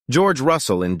George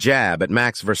Russell in jab at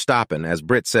Max Verstappen as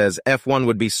Brit says F1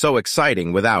 would be so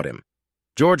exciting without him.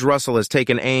 George Russell has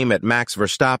taken aim at Max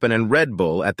Verstappen and Red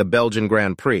Bull at the Belgian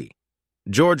Grand Prix.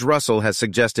 George Russell has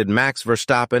suggested Max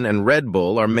Verstappen and Red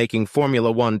Bull are making Formula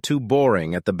One too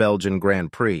boring at the Belgian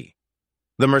Grand Prix.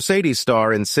 The Mercedes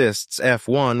star insists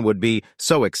F1 would be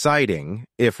so exciting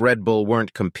if Red Bull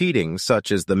weren't competing,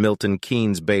 such as the Milton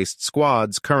Keynes-based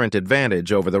squad's current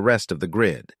advantage over the rest of the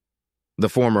grid. The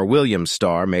former Williams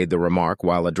star made the remark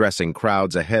while addressing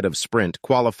crowds ahead of sprint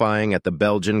qualifying at the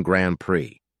Belgian Grand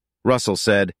Prix. Russell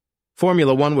said,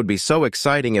 "Formula One would be so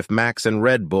exciting if Max and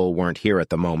Red Bull weren't here at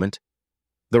the moment."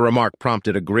 The remark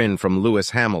prompted a grin from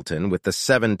Lewis Hamilton, with the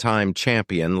seven-time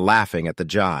champion laughing at the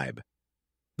jibe.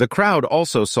 The crowd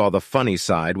also saw the funny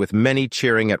side, with many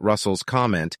cheering at Russell's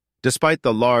comment, despite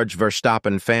the large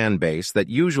Verstappen fan base that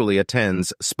usually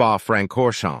attends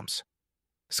Spa-Francorchamps.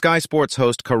 Sky Sports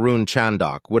host Karun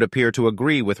Chandok would appear to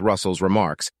agree with Russell's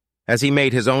remarks, as he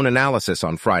made his own analysis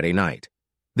on Friday night.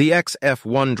 The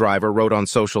ex-F1 driver wrote on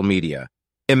social media,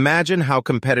 "Imagine how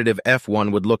competitive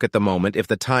F1 would look at the moment if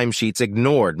the timesheets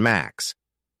ignored Max.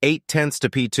 8/10 to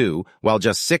P2, while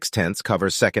just 6/10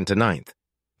 covers second to ninth.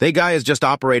 They guy is just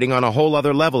operating on a whole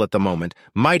other level at the moment.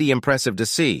 Mighty impressive to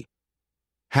see.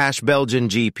 Belgian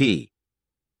GP.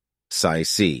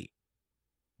 Sci.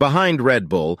 Behind Red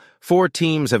Bull, 4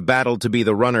 teams have battled to be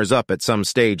the runners-up at some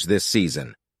stage this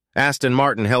season. Aston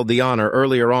Martin held the honor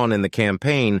earlier on in the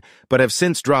campaign, but have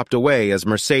since dropped away as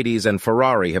Mercedes and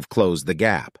Ferrari have closed the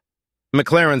gap.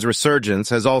 McLaren's resurgence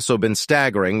has also been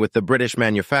staggering, with the British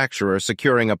manufacturer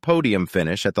securing a podium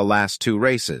finish at the last 2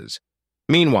 races.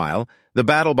 Meanwhile, the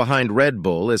battle behind Red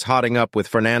Bull is hotting up, with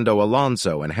Fernando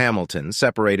Alonso and Hamilton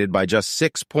separated by just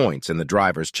 6 points in the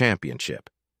Drivers' Championship.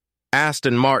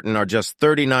 Aston Martin are just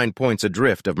 39 points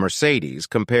adrift of Mercedes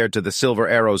compared to the Silver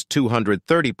Arrow's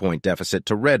 230-point deficit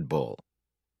to Red Bull.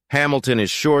 Hamilton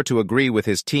is sure to agree with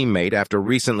his teammate after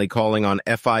recently calling on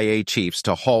FIA chiefs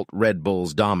to halt Red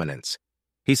Bull's dominance.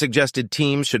 He suggested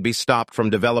teams should be stopped from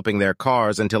developing their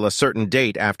cars until a certain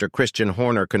date after Christian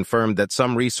Horner confirmed that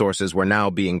some resources were now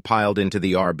being piled into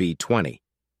the RB20.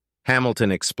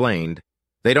 Hamilton explained,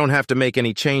 "They don't have to make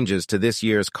any changes to this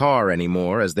year's car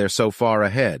anymore as they're so far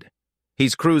ahead.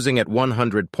 He's cruising at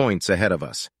 100 points ahead of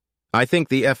us. I think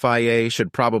the FIA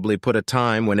should probably put a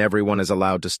time when everyone is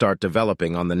allowed to start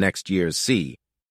developing on the next year's C.